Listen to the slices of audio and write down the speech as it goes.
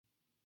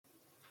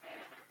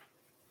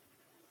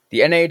The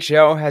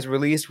NHL has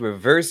released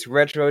reverse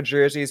retro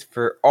jerseys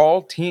for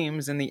all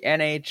teams in the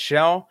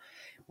NHL.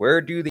 Where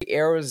do the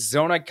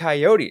Arizona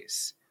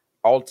Coyotes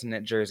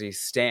alternate jerseys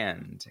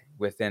stand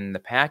within the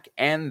pack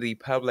and the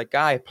public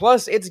eye?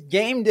 Plus, it's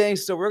game day,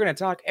 so we're going to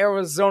talk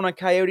Arizona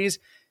Coyotes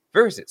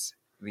versus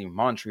the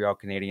Montreal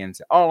Canadiens,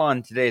 all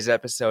on today's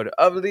episode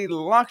of the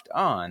Locked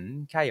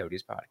On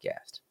Coyotes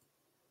podcast.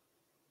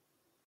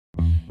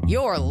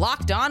 You're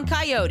Locked On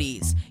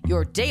Coyotes,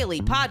 your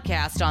daily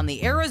podcast on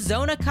the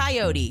Arizona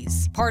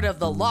Coyotes, part of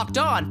the Locked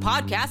On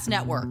Podcast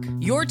Network,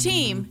 your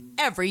team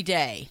every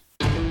day.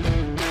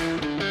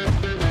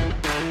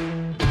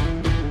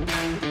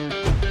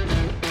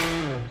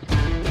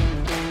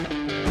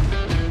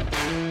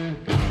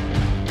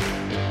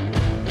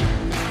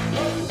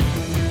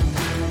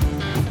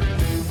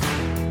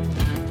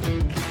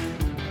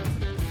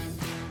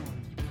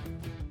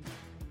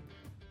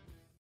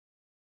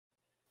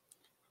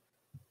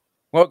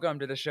 Welcome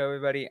to the show,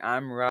 everybody.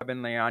 I'm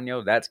Robin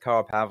Leano. That's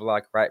Carl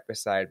Pavlak right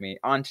beside me.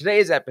 On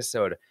today's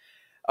episode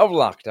of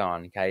Locked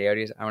On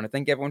Coyotes, I want to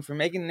thank everyone for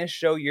making this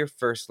show your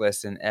first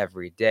listen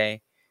every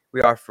day.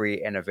 We are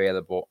free and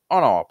available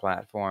on all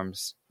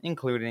platforms,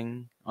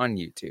 including on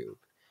YouTube.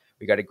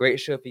 We got a great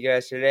show for you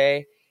guys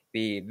today.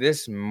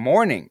 This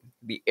morning,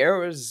 the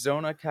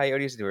Arizona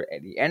Coyotes, the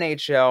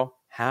NHL,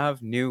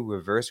 have new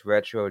reverse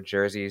retro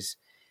jerseys,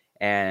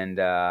 and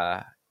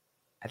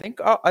I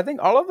think all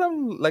of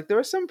them, like, there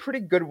are some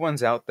pretty good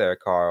ones out there,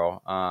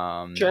 Carl.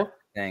 Sure.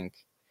 I think.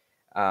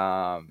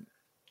 I'm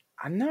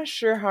not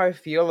sure how I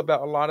feel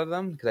about a lot of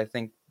them because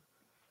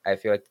I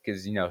feel like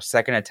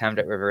second attempt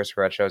at reverse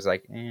retro is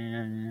like,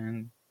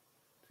 things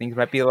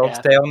might be a little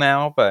stale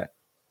now, but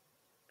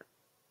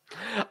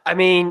I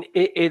mean,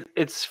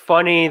 it's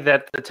funny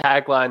that the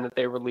tagline that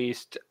they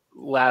released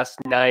last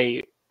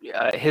night,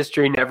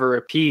 "History Never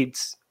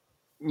Repeats,"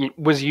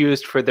 was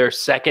used for their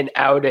second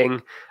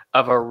outing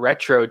of a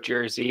retro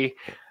jersey.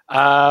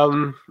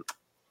 I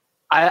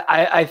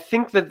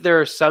think that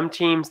there are some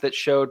teams that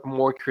showed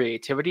more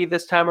creativity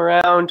this time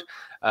around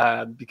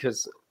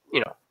because,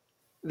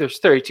 there's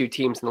 32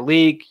 teams in the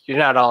league. You're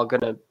not all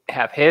going to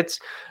have hits.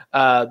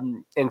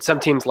 And some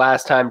teams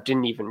last time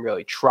didn't even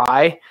really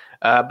try.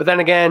 But then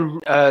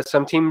again,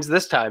 some teams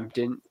this time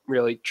didn't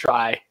really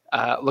try.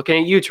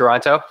 Looking at you,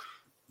 Toronto.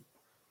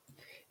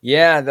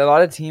 Yeah, a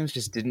lot of teams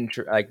just didn't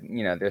try,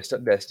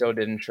 they still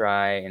didn't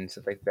try and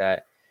stuff like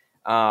that.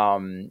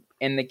 In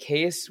the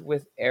case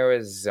with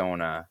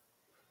Arizona,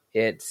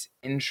 it's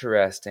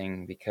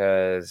interesting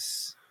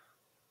because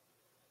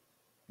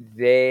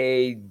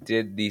they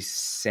did the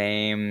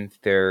same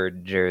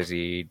third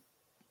jersey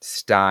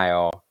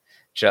style,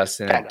 just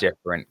in a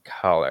different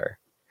color.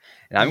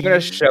 And I'm going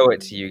to show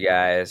it to you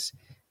guys.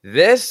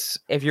 This,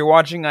 if you're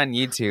watching on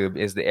YouTube,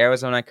 is the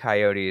Arizona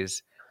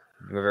Coyotes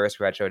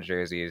reverse retro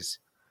jerseys.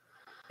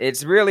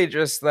 It's really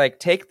just like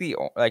take the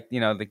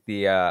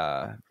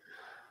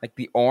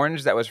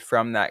orange that was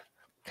from that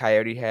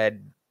coyote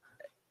head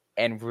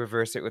and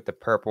reverse it with the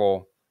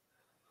purple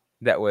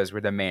that was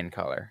with the main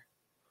color.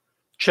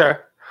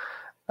 Sure.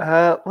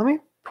 Let me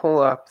pull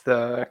up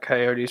the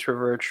Coyotes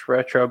reverse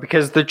retro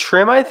because the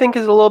trim, I think,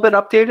 is a little bit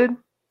updated.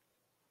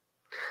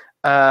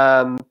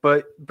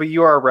 But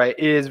you are right.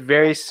 It is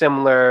very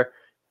similar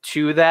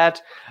to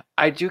that.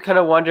 I do kind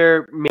of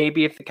wonder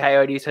maybe if the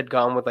Coyotes had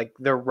gone with like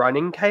the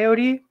running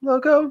coyote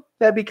logo,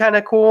 that'd be kind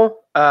of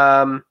cool.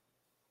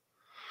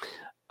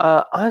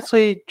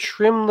 Honestly,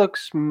 trim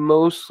looks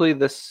mostly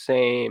the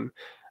same.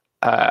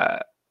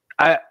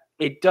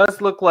 It does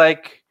look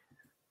like,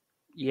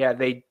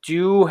 they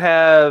do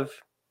have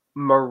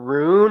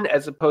maroon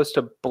as opposed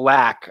to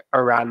black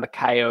around the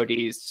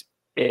Coyotes.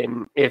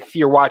 And if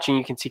you're watching,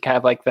 you can see kind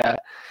of like the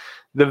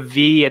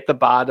V at the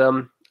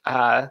bottom.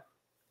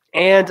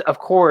 And of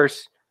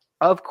course,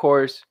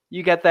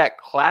 you get that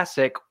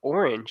classic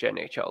orange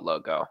NHL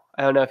logo.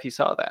 I don't know if you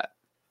saw that.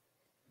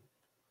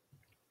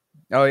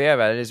 Oh yeah,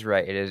 but it is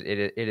right.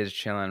 It is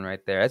chilling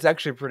right there. It's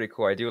actually pretty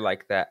cool. I do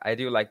like that. I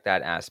do like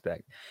that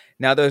aspect.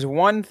 Now, there's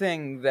one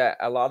thing that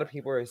a lot of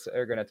people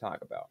are going to talk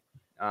about,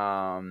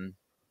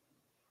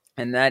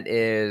 and that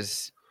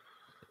is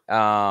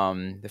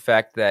the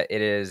fact that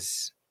it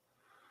is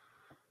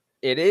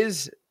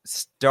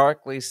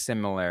starkly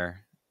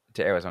similar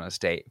to Arizona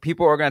State.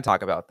 People are going to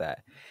talk about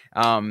that.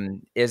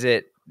 Is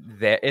it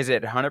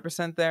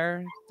 100%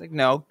 there? Like,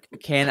 no.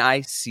 Can I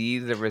see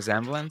the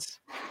resemblance?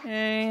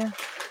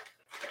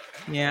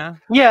 Yeah.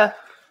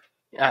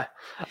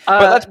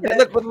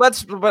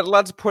 But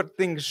let's put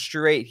things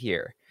straight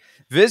here.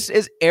 This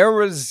is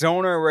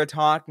Arizona we're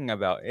talking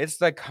about. It's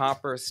the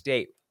Copper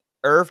State.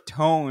 Earth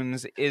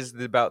tones is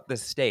about the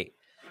state.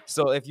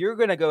 So if you're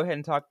gonna go ahead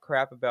and talk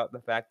crap about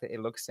the fact that it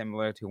looks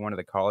similar to one of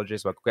the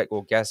colleges,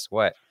 well, guess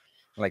what?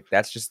 Like,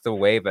 that's just the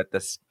way that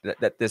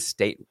this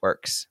state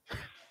works.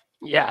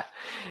 Yeah,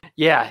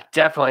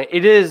 definitely.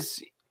 It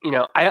is.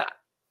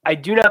 I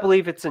do not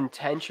believe it's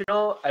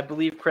intentional. I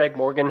believe Craig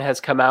Morgan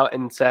has come out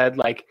and said,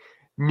 like,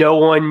 no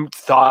one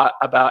thought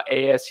about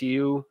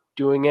ASU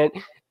doing it,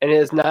 and it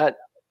is not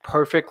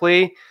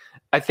perfectly.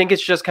 I think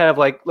it's just kind of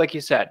like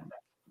you said,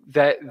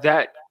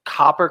 that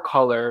copper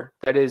color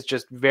that is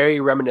just very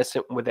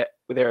reminiscent with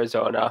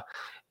Arizona,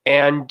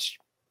 and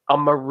a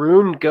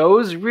maroon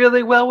goes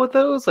really well with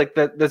those. Like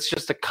that's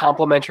just a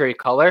complementary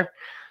color.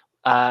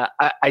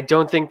 I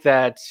don't think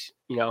that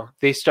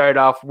they started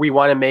off. We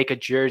want to make a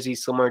jersey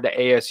similar to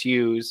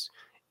ASU's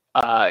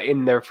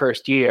in their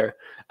first year.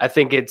 I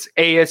think it's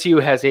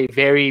ASU has a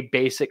very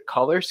basic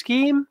color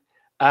scheme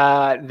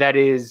that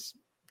is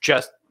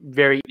just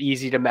very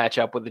easy to match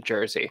up with the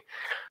jersey.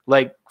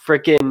 Like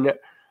freaking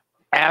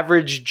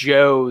Average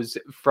Joe's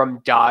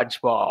from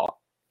Dodgeball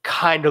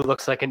kind of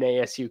looks like an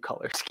ASU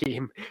color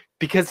scheme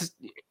because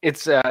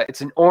it's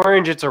an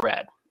orange, it's a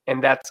red,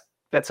 and that's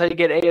how you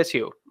get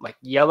ASU, like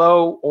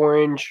yellow,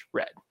 orange,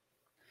 red.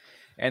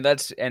 And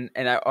that's and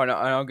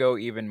I'll go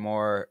even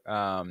more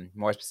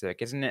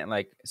specific, isn't it?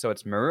 Like, so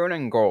it's maroon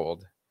and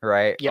gold,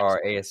 right? Yes.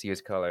 Are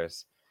ASU's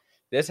colors.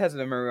 This has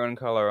the maroon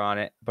color on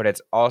it, but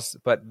it's also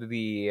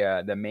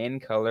the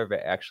main color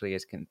that actually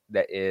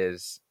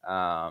is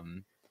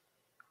on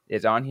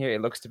here.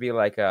 It looks to be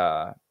like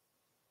a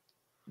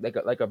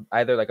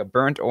either like a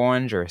burnt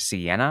orange or a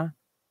sienna.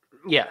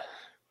 Yeah,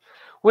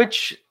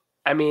 which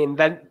I mean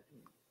that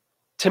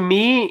to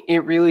me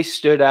it really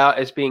stood out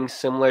as being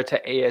similar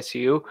to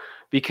ASU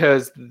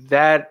because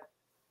that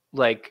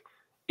like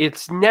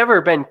it's never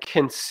been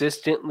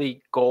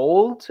consistently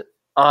gold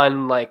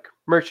on like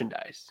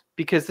merchandise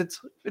because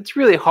it's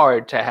really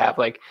hard to have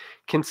like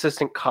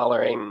consistent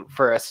coloring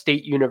for a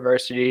state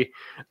university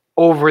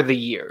over the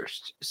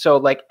years. So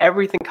like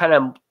everything kind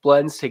of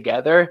blends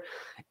together.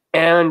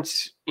 And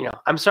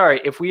I'm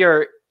sorry if we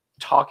are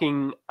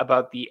talking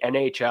about the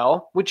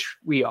NHL, which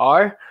we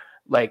are,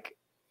 like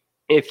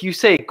if you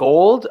say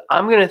gold,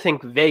 I'm going to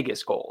think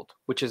Vegas gold,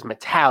 which is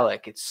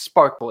metallic, it's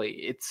sparkly,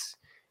 it's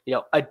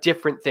a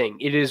different thing.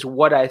 It is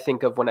what I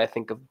think of when I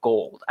think of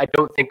gold. I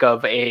don't think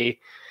of a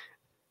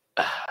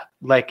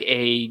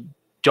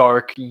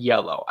dark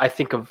yellow. I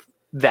think of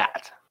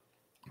that.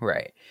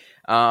 Right.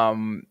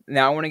 Now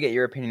I want to get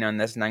your opinion on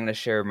this, and I'm going to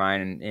share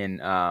mine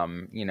in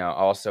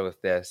also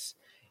with this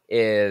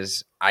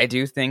is I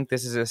do think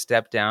this is a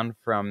step down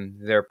from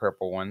their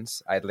purple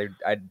ones. I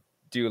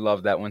do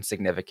love that one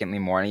significantly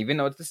more, and even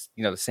though it's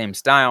the same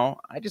style,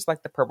 I just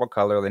like the purple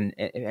color in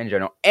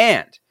general.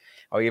 And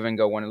I'll even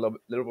go one a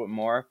little bit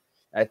more.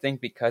 I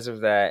think because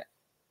of that,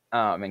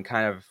 and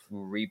kind of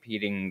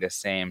repeating the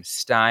same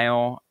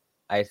style,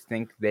 I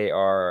think they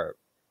are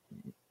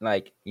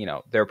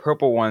their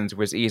purple ones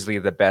was easily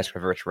the best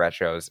reverse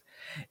retros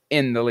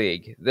in the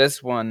league.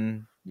 This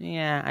one,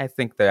 yeah, I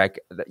think that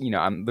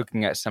I'm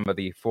looking at some of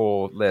the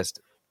full list.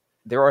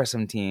 There are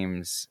some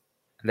teams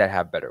that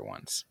have better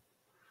ones.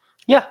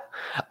 Yeah,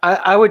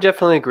 I would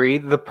definitely agree.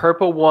 The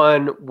purple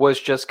one was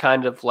just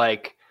kind of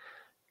like,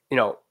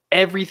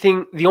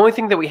 everything. The only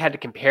thing that we had to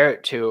compare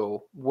it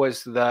to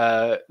was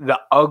the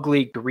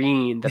ugly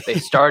green that they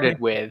started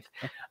with.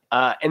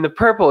 And the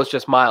purple is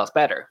just miles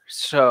better.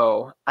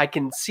 So I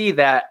can see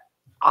that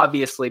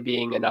obviously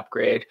being an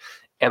upgrade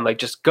and like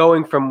just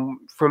going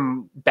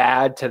from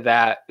bad to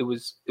that. It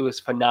was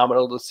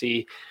phenomenal to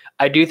see.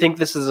 I do think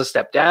this is a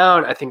step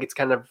down. I think it's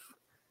kind of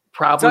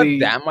probably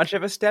it's not that much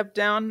of a step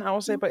down, I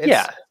will say, but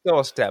it's still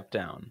a step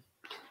down.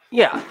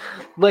 Yeah.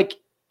 Like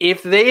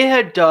if they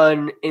had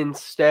done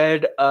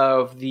instead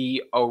of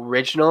the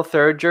original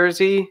third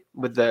jersey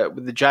with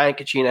the giant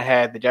Kachina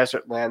head, the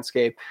desert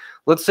landscape,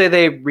 let's say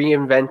they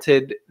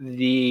reinvented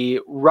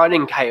the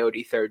running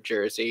Coyote third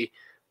jersey,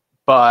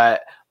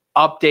 but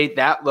update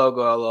that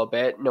logo a little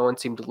bit. No one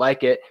seemed to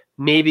like it.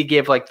 Maybe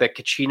give like the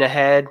Kachina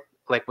head,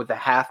 like with the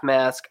half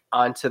mask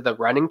onto the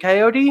running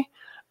Coyote,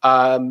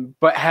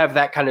 but have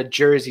that kind of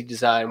jersey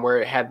design where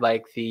it had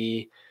like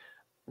the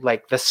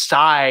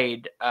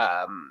side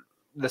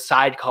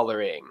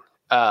coloring,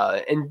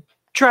 and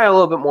try a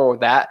little bit more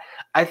with that.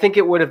 I think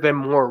it would have been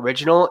more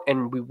original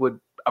and we would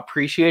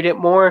appreciate it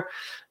more.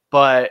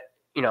 But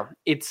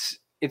it's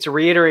a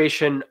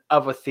reiteration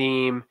of a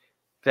theme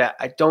that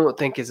I don't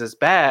think is as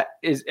bad,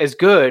 is as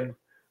good.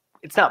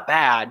 It's not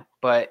bad,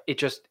 but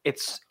it's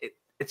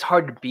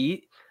hard to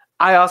beat.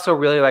 I also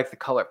really like the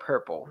color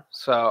purple,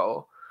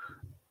 so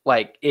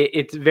like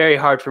it's very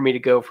hard for me to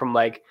go from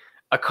like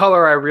a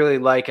color I really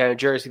like and a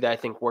jersey that I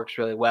think works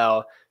really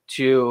well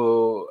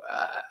to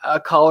a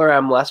color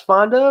I'm less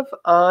fond of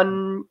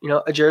on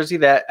a jersey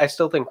that I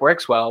still think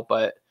works well,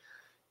 but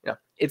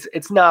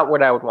it's not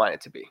what I would want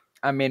it to be.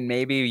 I mean,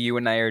 maybe you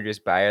and I are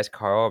just biased,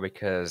 Carl,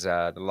 because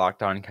the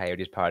Locked On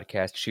Coyotes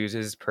podcast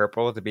chooses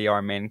purple to be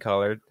our main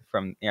color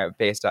from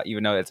based on,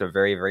 even though it's a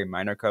very, very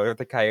minor color of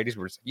the Coyotes.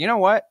 We're just, you know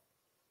what?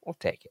 We'll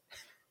take it.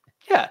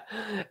 Yeah,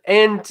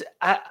 and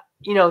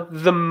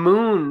the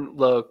moon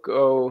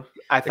logo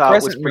I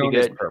thought was pretty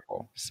good.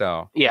 Purple,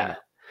 so yeah.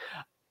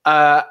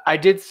 I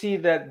did see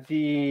that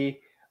the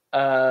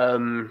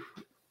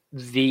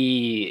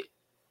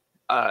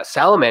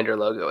salamander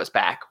logo is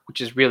back,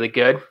 which is really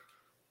good.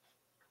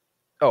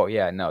 Oh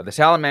yeah, no, the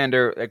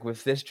salamander, like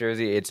with this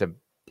jersey, it's a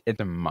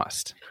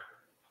must.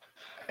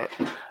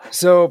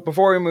 So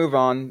before we move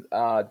on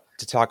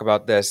to talk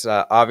about this,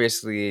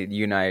 obviously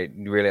you and I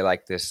really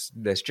like this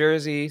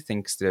jersey.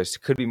 Thinks there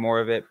could be more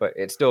of it, but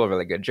it's still a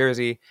really good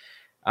jersey.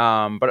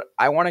 But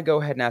I want to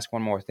go ahead and ask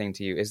one more thing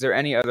to you. Is there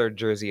any other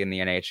jersey in the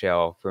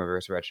NHL for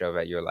Reverse Retro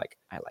that you're like,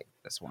 I like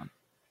this one?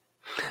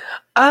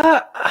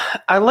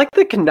 I like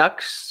the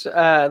Canucks,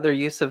 their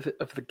use of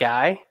the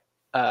guy,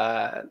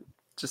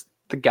 just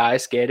the guy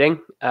skating.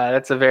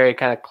 That's a very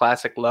kind of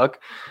classic look.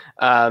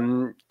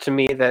 To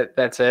me,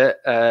 that's it.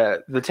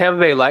 The Tampa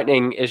Bay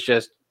Lightning is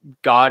just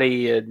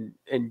gaudy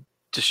and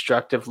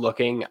destructive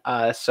looking.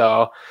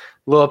 So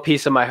a little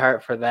piece of my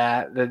heart for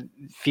that. That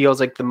feels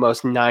like the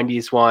most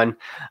 90s one.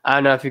 I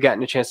don't know if you've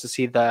gotten a chance to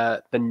see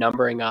the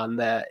numbering on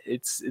that.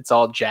 It's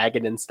all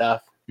jagged and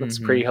stuff. It's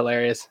pretty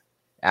hilarious.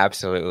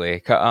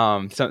 Absolutely.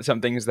 Some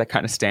things that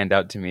kind of stand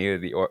out to me: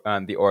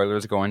 the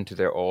Oilers going to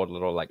their old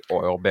little like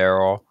oil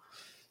barrel,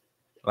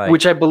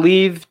 which I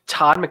believe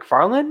Todd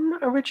McFarlane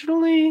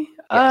originally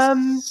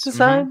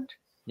designed.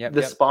 Yep,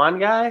 the Spawn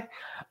guy,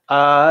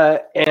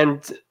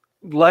 and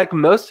like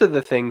most of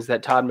the things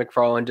that Todd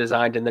McFarlane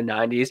designed in the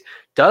 90s,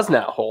 does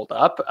not hold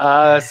up.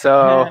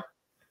 They're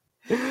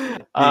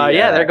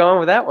going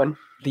with that one.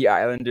 The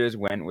Islanders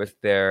went with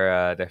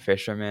their the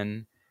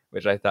Fisherman,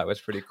 which I thought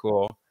was pretty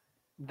cool.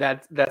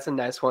 That's a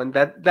nice one.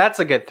 That's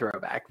a good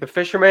throwback. The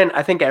Fisherman,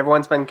 I think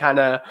everyone's been kind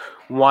of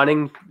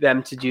wanting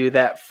them to do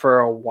that for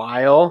a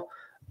while.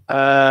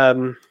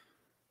 Hang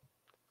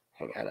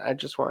on, I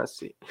just want to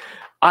see.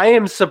 I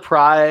am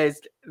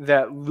surprised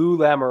that Lou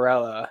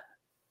Lamoriello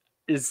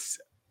is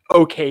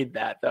okayed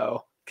that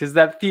though, because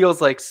that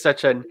feels like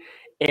such an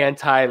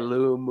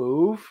anti-Lou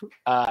move.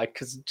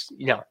 Because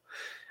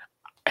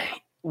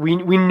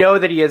we know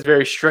that he has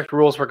very strict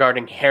rules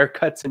regarding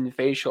haircuts and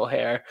facial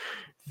hair.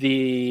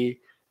 The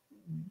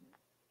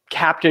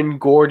Captain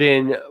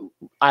Gordon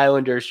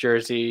Islanders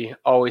jersey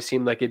always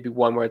seemed like it'd be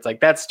one where it's like,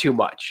 that's too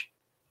much.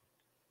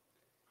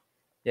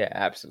 Yeah,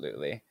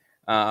 absolutely.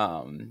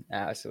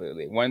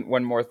 Absolutely.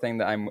 One more thing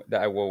that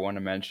I will want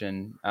to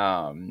mention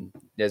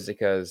is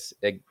because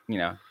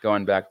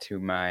going back to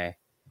my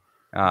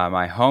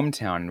my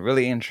hometown,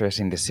 really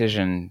interesting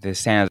decision. The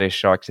San Jose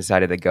Sharks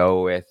decided to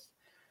go with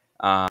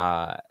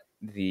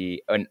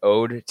an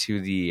ode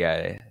to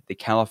the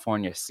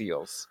California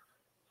Seals.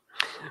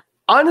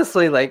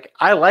 Honestly,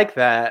 I like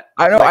that.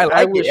 I know, I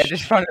like it. I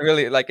just found it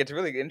really it's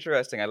really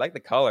interesting. I like the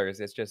colors.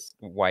 It's just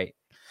white.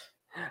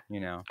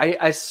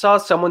 I saw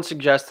someone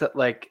suggest that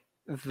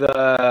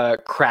the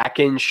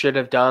Kraken should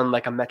have done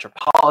a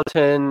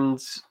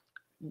Metropolitans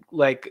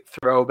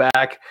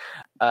throwback.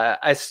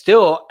 I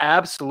still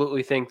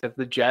absolutely think that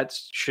the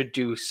Jets should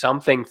do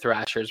something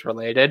Thrashers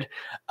related.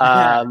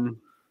 But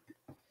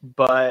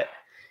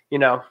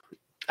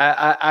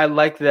I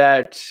like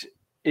that.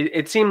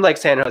 It seemed like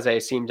San Jose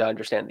seemed to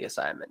understand the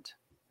assignment.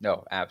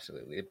 No,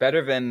 absolutely.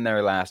 Better than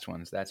their last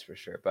ones, that's for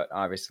sure. But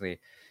obviously,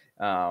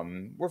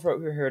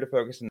 we're here to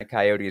focus on the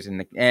Coyotes, and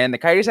the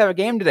Coyotes have a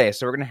game today,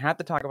 so we're going to have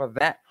to talk about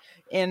that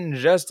in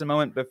just a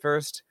moment. But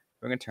first,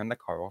 we're going to turn to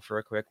Carl for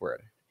a quick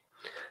word.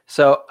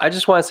 So I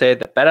just want to say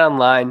that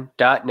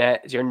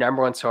betonline.net is your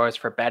number one source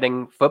for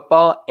betting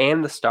football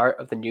and the start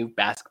of the new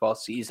basketball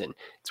season.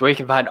 It's where you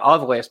can find all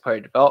the latest player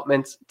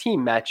developments,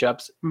 team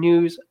matchups,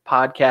 news,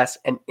 podcasts,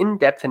 and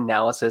in-depth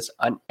analysis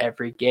on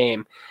every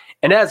game.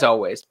 And as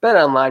always,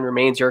 BetOnline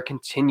remains your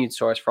continued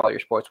source for all your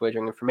sports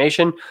wagering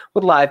information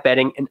with live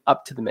betting and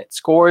up-to-the-minute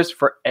scores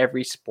for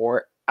every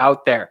sport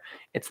out there.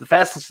 It's the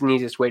fastest and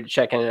easiest way to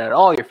check in on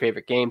all your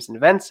favorite games and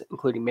events,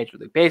 including Major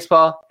League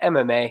Baseball,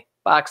 MMA,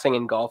 boxing,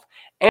 and golf,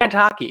 and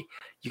hockey.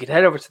 You can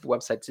head over to the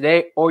website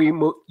today, or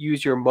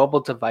use your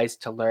mobile device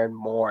to learn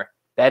more.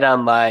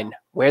 BetOnline,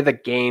 where the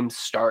game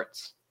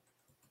starts.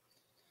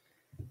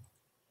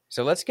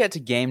 So let's get to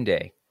game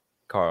day,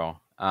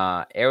 Carl.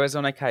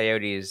 Arizona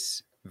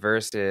Coyotes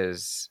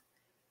versus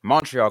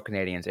Montreal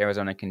Canadiens.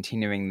 Arizona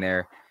continuing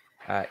their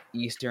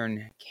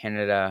Eastern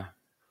Canada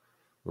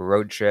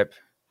road trip.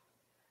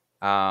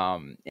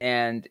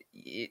 And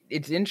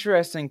it's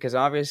interesting because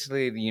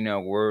obviously,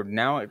 we're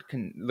now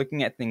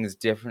looking at things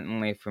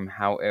differently from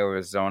how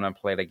Arizona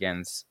played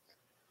against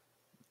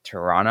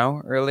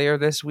Toronto earlier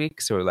this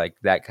week. So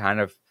that kind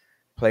of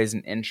plays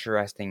an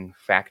interesting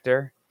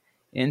factor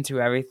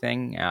into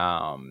everything.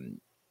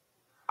 I'm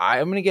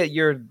going to get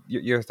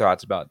your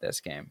thoughts about this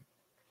game.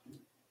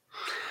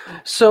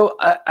 So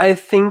I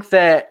think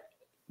that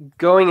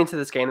going into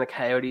this game, the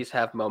Coyotes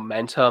have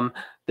momentum.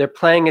 They're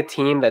playing a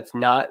team that's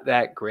not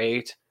that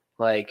great.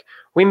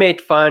 We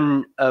made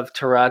fun of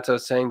Toronto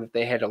saying that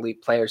they had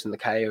elite players and the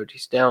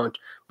Coyotes don't,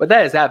 but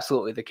that is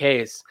absolutely the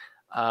case.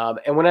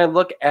 And when I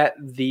look at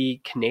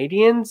the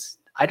Canadiens,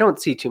 I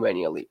don't see too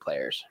many elite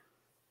players.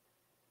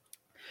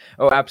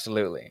 Oh,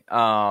 absolutely.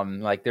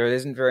 There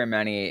isn't very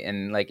many,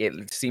 and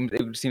it seems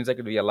like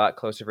it'd be a lot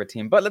closer for a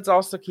team. But let's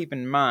also keep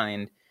in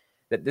mind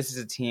that this is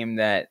a team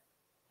that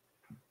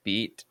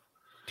beat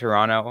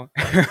Toronto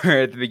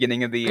at the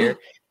beginning of the year,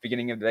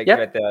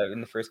 in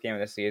the first game of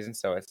the season.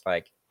 So it's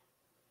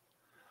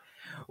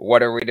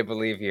what are we to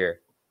believe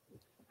here?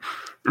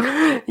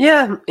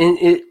 Yeah,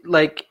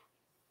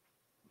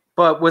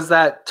 But was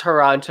that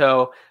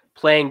Toronto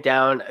playing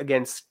down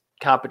against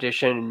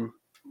competition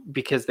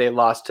because they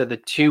lost to the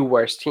two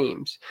worst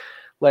teams?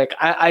 Like,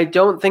 I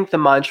don't think the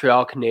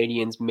Montreal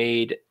Canadiens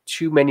made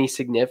too many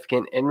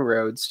significant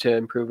inroads to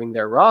improving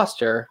their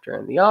roster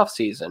during the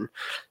offseason.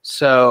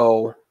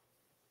 So,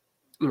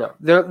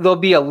 they'll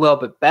be a little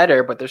bit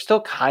better, but they're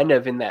still kind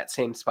of in that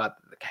same spot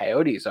that the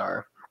Coyotes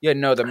are. Yeah,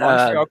 no, the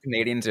Montreal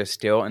Canadiens are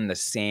still in the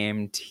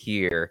same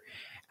tier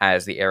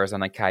as the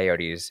Arizona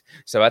Coyotes.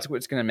 So that's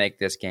what's going to make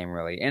this game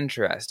really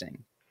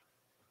interesting.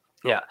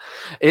 Yeah.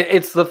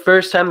 It's the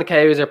first time the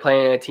Coyotes are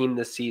playing a team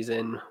this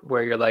season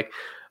where you're like,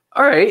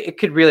 all right, it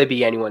could really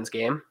be anyone's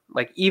game.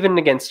 Like, even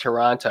against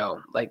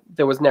Toronto, like,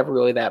 there was never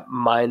really that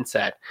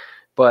mindset.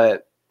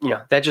 But,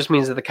 that just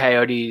means that the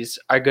Coyotes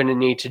are going to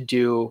need to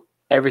do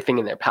everything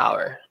in their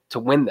power to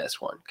win this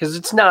one. Because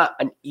it's not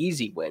an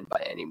easy win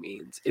by any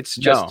means. It's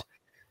just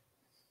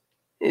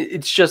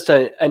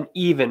an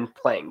even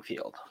playing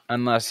field.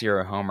 Unless you're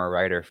a Homer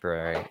writer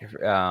for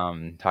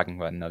talking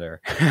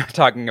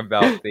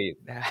about the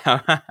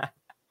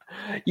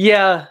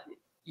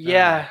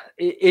yeah.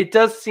 It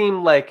does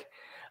seem like,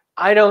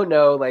 I don't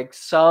know, like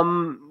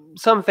some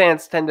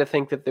fans tend to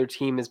think that their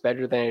team is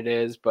better than it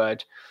is,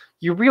 but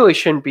you really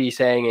shouldn't be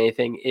saying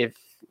anything if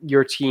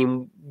your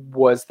team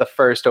was the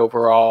first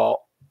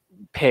overall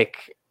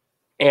pick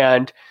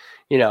and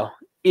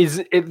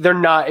they're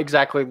not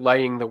exactly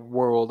lighting the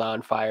world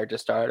on fire to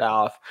start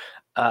off.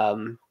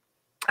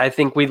 I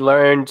think we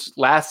learned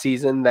last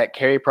season that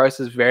Carey Price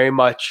is very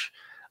much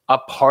a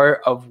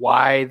part of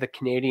why the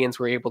Canadiens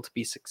were able to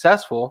be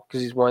successful,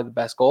 because he's one of the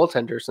best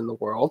goaltenders in the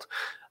world.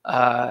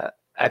 I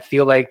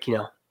feel like,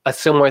 a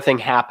similar thing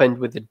happened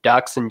with the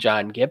Ducks and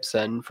John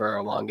Gibson for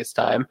the longest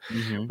time,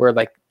 where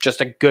like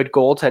just a good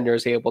goaltender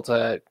is able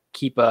to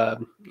keep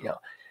an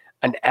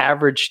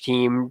average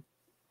team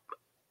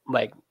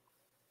like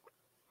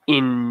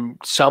in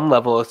some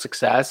level of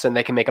success, and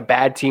they can make a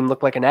bad team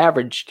look like an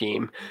average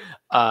team.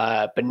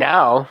 But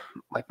now,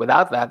 like,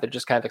 without that, they're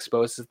just kind of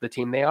exposed as the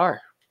team they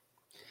are.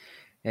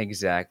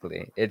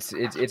 Exactly. It's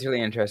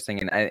really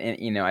interesting. And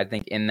I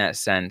think in that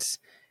sense,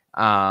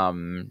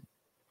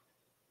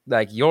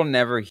 like, you'll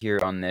never hear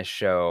on this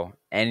show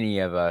any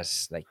of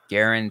us like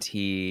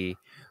guarantee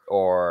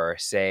or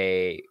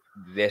say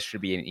this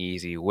should be an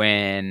easy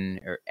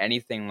win or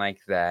anything like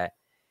that,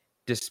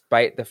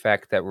 despite the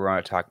fact that we're on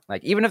a talk,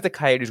 like, even if the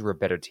Coyotes were a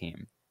better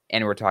team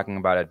and we're talking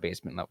about a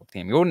basement level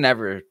team, you'll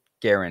never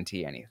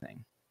guarantee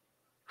anything.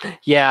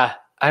 Yeah,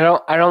 I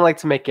don't like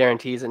to make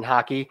guarantees in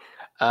hockey.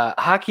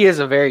 Hockey is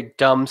a very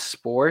dumb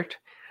sport.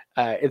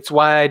 It's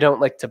why I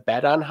don't like to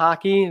bet on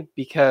hockey,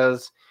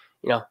 because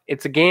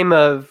it's a game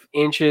of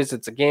inches.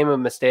 It's a game of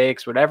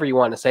mistakes, whatever you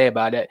want to say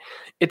about it.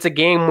 It's a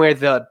game where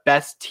the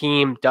best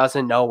team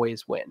doesn't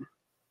always win.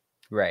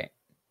 Right.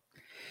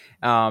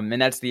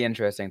 And that's the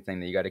interesting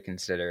thing that you got to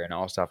consider and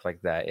all stuff like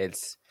that.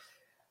 It's,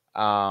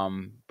 but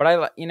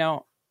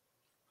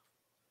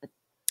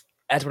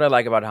that's what I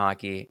like about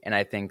hockey. And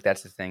I think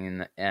that's the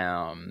thing.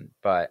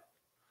 But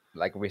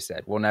like we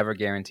said, we'll never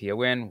guarantee a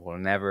win. We'll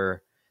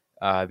never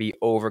be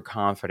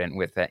overconfident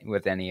with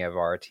any of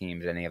our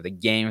teams, any of the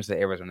games that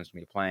Arizona's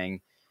going to be playing.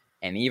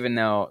 And even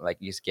though, like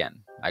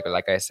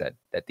I said,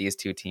 that these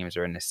two teams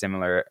are in a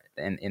similar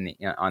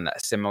on a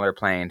similar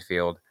playing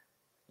field,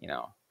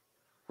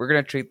 we're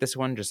going to treat this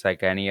one just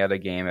like any other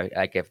game,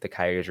 like if the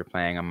Coyotes are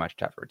playing a much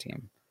tougher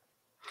team.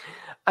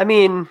 I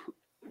mean,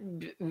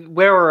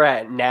 where we're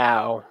at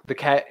now,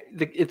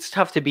 it's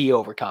tough to be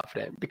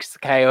overconfident because the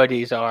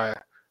Coyotes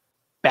are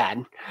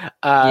bad.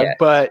 Yes.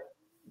 But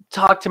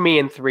talk to me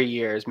in 3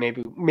 years.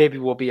 Maybe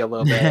we'll be a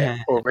little bit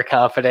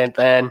overconfident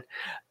then.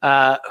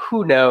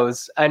 Who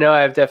knows? I know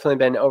I've definitely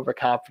been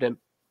overconfident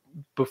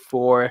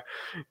before.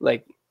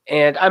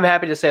 And I'm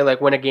happy to say,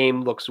 like, when a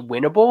game looks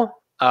winnable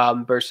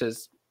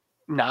versus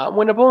not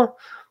winnable.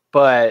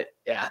 But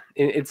yeah,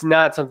 it's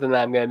not something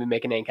that I'm going to be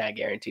making any kind of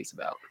guarantees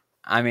about.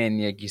 I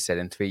mean, like you said,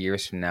 in 3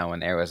 years from now,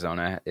 when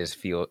Arizona is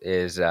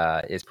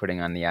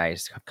putting on the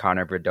ice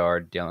Connor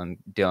Bedard, Dylan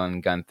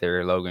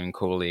Guenther, Logan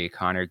Cooley,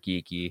 Connor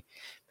Geekie,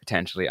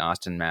 potentially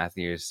Austin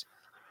Matthews,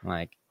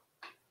 like,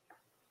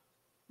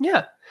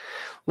 yeah,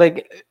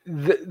 like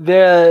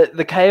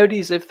the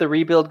Coyotes, if the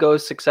rebuild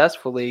goes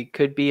successfully,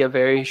 could be a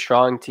very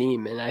strong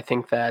team, and I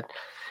think that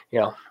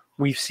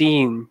we've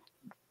seen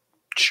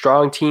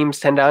strong teams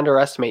tend to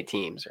underestimate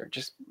teams, or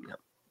just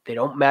they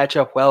don't match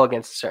up well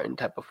against a certain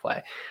type of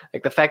play.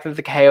 Like the fact that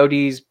the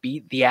Coyotes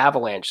beat the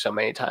Avalanche so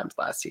many times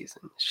last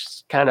season. It's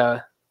just kind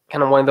of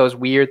one of those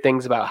weird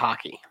things about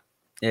hockey.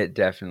 It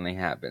definitely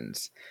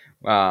happens.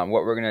 What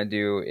we're going to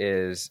do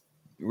is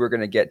we're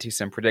going to get to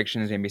some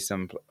predictions, maybe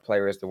some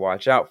players to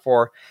watch out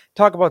for.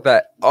 Talk about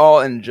that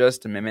all in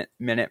just a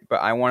minute.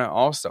 But I want to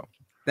also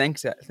thank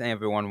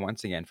everyone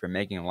once again for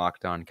making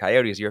Locked On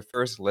Coyotes your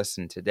first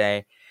listen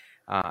today.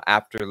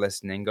 After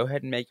listening, go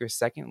ahead and make your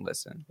second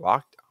listen.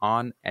 Locked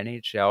On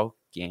NHL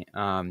game,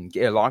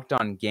 Locked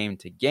On Game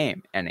to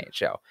Game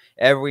NHL.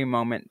 Every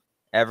moment,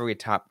 every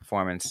top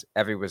performance,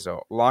 every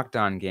result. Locked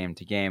On Game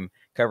to Game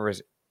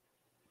covers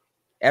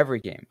every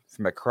game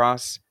from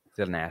across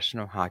the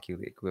National Hockey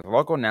League with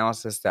local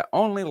analysis that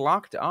only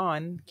Locked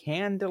On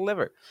can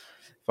deliver.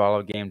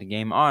 Follow Game to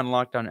Game on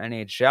Locked On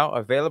NHL,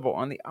 available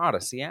on the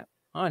Odyssey app,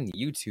 on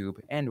YouTube,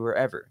 and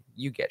wherever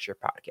you get your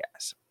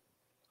podcasts.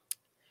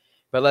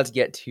 But let's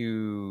get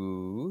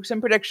to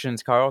some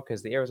predictions, Carl,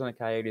 because the Arizona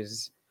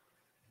Coyotes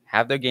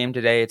have their game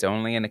today. It's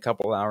only in a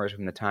couple hours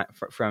from the time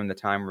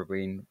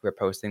we're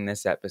posting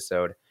this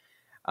episode.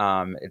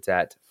 It's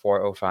at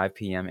 4:05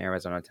 p.m.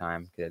 Arizona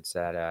time. It's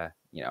at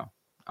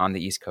on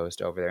the East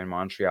Coast over there in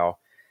Montreal.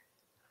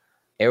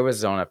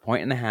 Arizona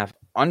 1.5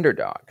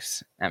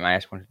 underdogs at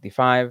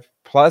 -155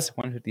 plus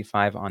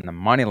 155 on the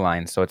money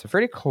line. So it's a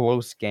pretty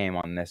close game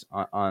on this.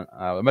 On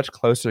a much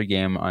closer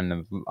game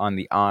on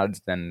the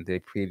odds than the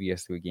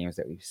previous 3 games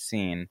that we've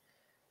seen.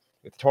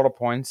 With total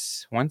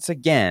points once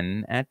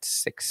again at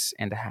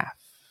 6.5.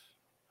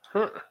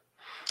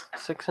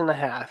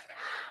 6.5.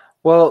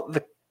 Well,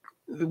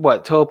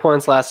 what total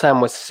points last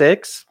time was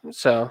 6,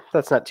 so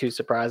that's not too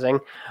surprising.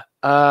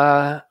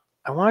 I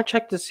want to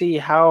check to see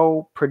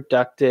how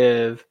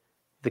productive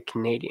the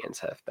Canadians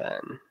have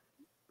been,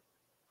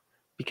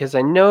 because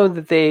I know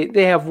that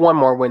they have one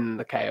more win than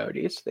the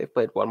Coyotes. They've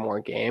played one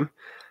more game.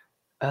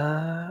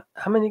 How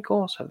many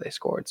goals have they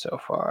scored so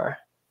far?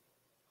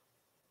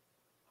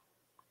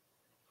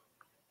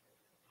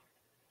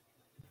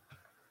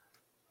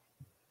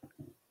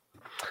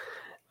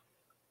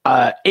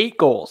 Uh, 8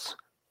 goals.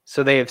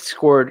 So they have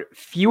scored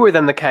fewer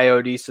than the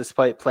Coyotes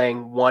despite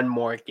playing one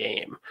more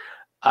game.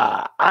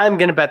 I'm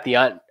going to bet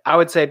I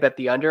would say bet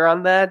the under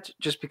on that,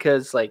 just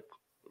because like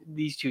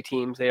these two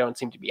teams, they don't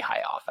seem to be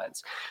high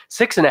offense.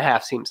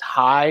 6.5 seems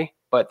high,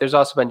 but there's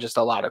also been just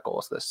a lot of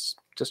goals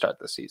to start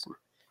this season.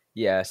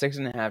 Yeah,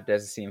 6.5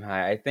 does seem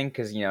high. I think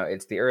because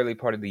it's the early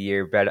part of the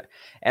year, Bet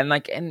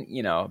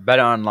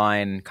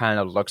Online kind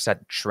of looks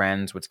at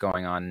trends, what's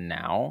going on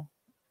now,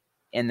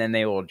 and then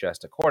they will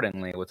adjust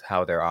accordingly with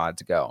how their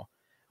odds go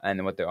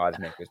and what their odds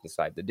makers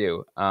decide to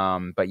do.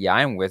 But yeah,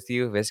 I'm with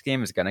you. This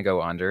game is gonna go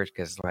under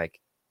because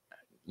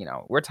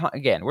we're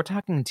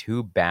talking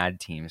 2 bad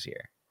teams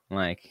here.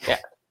 Yeah.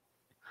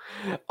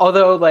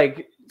 Although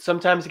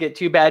sometimes you get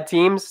 2 bad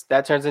teams,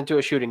 that turns into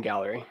a shooting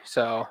gallery.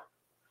 So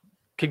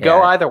could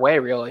go either way,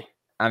 really.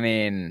 I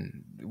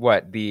mean,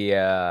 what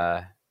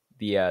the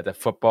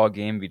football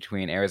game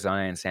between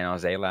Arizona and San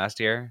Jose last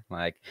year?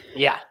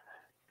 Yeah,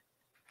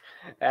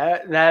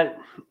 that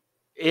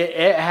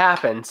it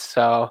happens.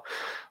 So,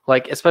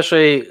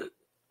 especially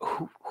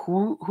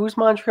who's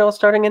Montreal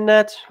starting in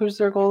net? Who's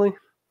their goalie?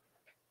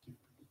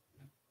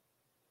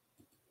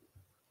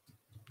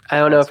 I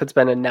don't know if it's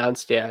been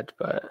announced yet,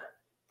 but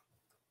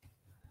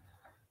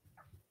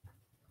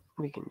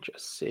we can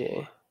just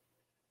see.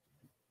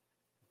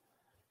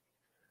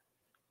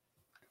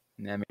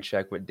 Let me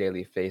check what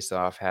Daily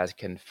Faceoff has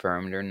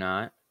confirmed or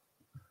not.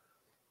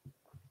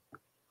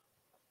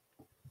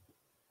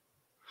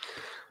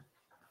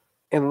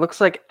 It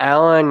looks like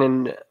Allen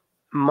and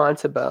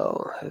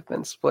Montabel have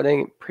been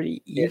splitting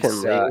pretty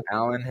evenly.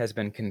 Allen has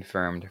been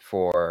confirmed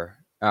for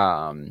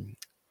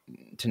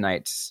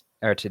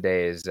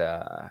today's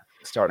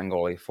starting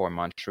goalie for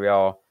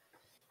Montreal,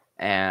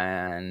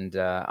 and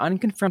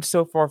unconfirmed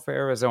so far for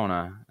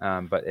Arizona,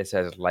 but it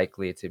says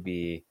likely to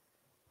be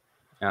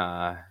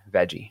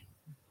Veggie.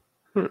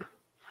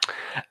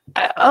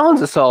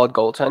 Allen's a solid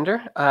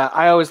goaltender.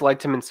 I always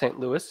liked him in St.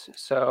 Louis,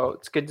 so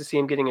it's good to see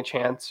him getting a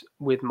chance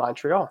with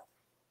Montreal.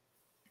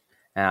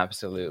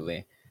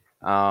 Absolutely.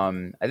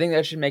 I think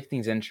that should make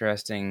things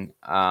interesting.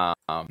 I'm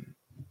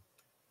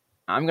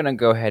going to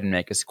go ahead and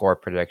make a score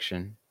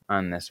prediction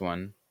on this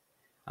one.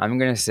 I'm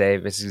going to say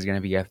this is going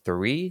to be a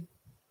 3-2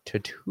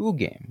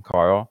 game,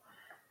 Carl.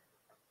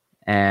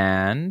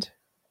 And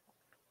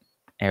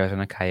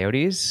Arizona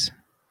Coyotes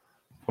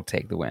will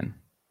take the win.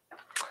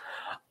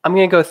 I'm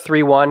going to go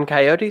 3-1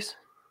 Coyotes.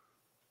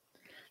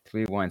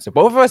 3-1. So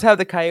both of us have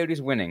the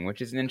Coyotes winning,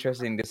 which is an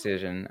interesting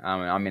decision.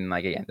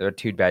 Again, there are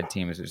 2 bad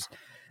teams.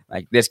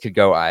 This could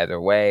go either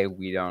way.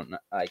 We don't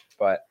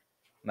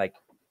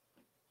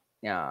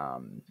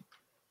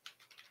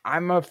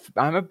I'm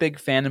a big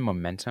fan of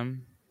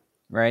momentum,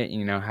 right?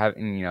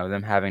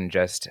 Them having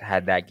just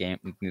had that game,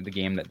 the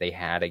game that they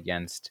had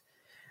against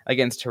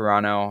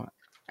Toronto.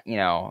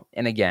 And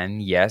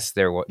again, yes,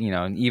 there was,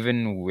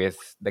 even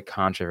with the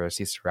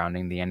controversy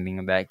surrounding the ending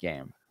of that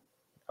game,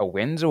 a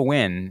win's a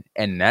win,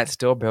 and that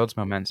still builds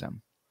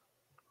momentum.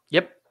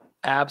 Yep,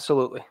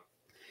 absolutely.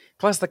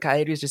 Plus, the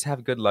Coyotes just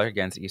have good luck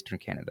against Eastern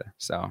Canada,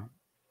 so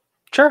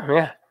sure,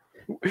 yeah.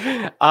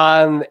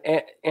 And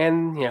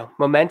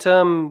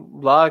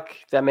momentum, luck,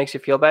 that makes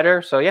you feel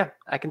better. So yeah,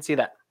 I can see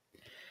that.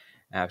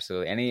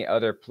 Absolutely.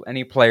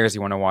 Any players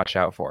you want to watch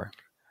out for?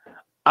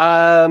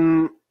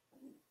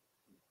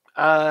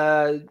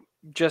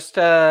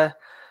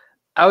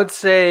 I would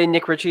say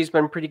Nick Ritchie's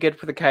been pretty good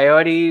for the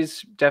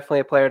Coyotes.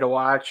 Definitely a player to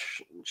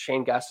watch.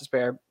 Shane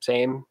Gostisbehere,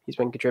 same. He's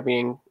been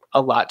contributing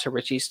a lot to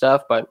Ritchie's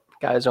stuff, but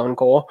got his own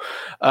goal.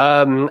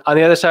 On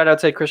the other side, I'd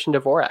say Christian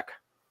Dvorak.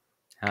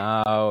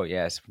 Oh,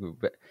 yes.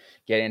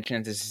 Getting a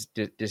chance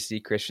to see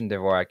Christian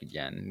Dvorak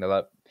again.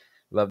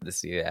 Love to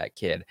see that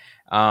kid.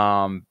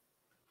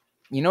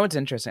 What's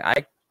interesting?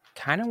 I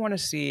kind of want to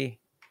see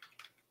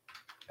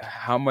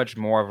how much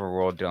more of a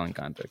role Dylan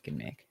Guenther can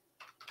make.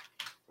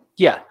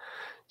 Yeah,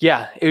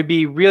 it would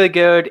be really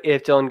good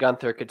if Dylan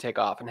Guenther could take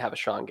off and have a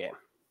strong game.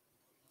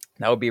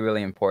 That would be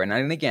really important.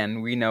 And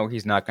again, we know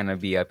he's not going to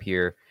be up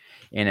here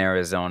in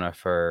Arizona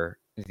for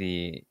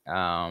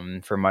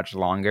much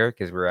longer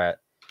because we're at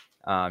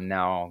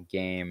now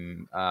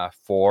game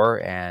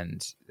 4,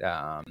 and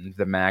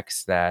the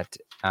max that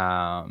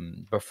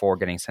before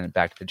getting sent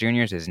back to the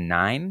juniors is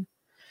 9.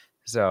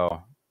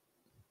 So,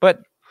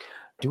 but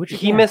do what you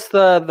can. He missed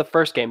the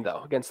first game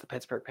though against the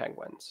Pittsburgh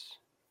Penguins,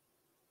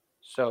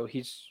 so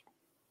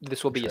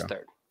this will be his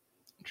third.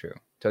 True.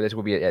 So this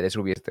will be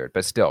his third,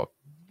 but still,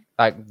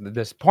 like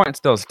this point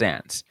still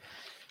stands.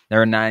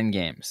 There are 9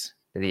 games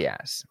that he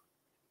has.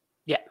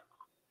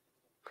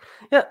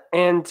 Yeah,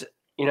 and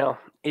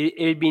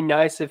it'd be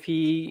nice if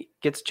he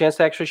gets a chance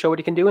to actually show what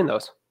he can do in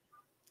those.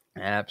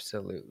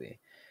 Absolutely.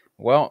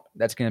 Well,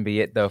 that's going to be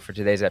it, though, for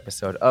today's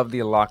episode of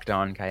the Locked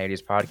On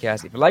Coyotes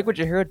podcast. If you like what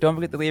you heard, don't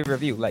forget to leave a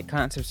review, like,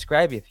 comment,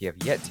 subscribe if you have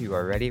yet to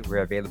already. We're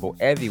available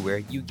everywhere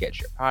you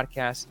get your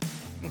podcasts,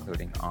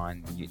 including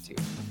on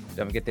YouTube.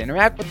 Don't forget to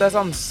interact with us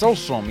on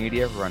social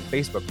media. We're on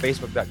Facebook,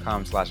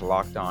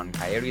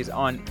 facebook.com/LockedOnCoyotes,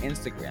 on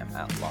Instagram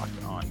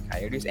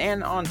 @LockedOnCoyotes,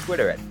 and on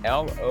Twitter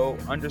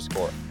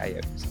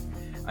 @LO_Coyotes.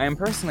 I am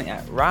personally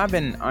at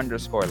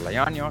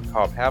Robin_Leonio.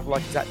 Carl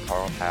Pavlik is at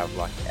Carl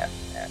Pavlik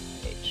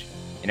FFH.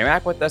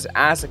 Interact with us,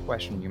 ask a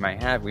question you might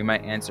have. We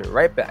might answer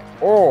right back,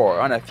 or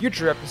on a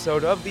future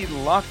episode of the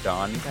Locked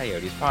On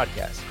Coyotes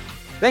podcast.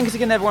 Thanks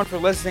again, everyone, for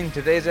listening to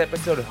today's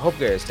episode. Hope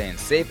you guys are staying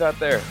safe out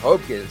there.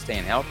 Hope you guys are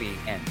staying healthy.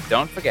 And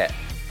don't forget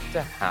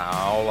to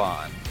howl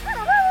on.